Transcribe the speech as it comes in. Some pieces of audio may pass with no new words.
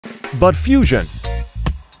Butt fusion.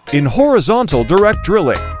 In horizontal direct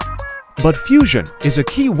drilling. Butt fusion is a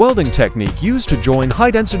key welding technique used to join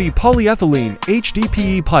high-density polyethylene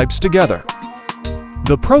HDPE pipes together.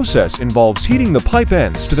 The process involves heating the pipe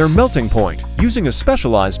ends to their melting point using a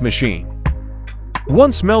specialized machine.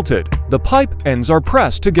 Once melted, the pipe ends are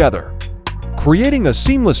pressed together, creating a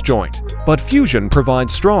seamless joint. Butt fusion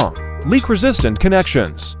provides strong, leak-resistant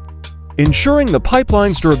connections, ensuring the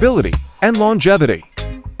pipeline's durability and longevity.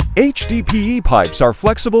 HDPE pipes are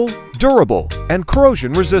flexible, durable, and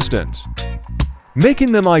corrosion-resistant,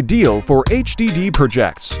 making them ideal for HDD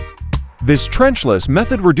projects. This trenchless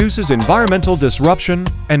method reduces environmental disruption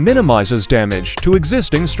and minimizes damage to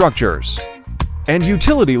existing structures and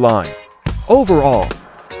utility line. Overall,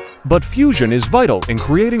 butt fusion is vital in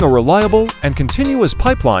creating a reliable and continuous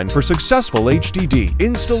pipeline for successful HDD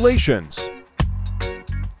installations.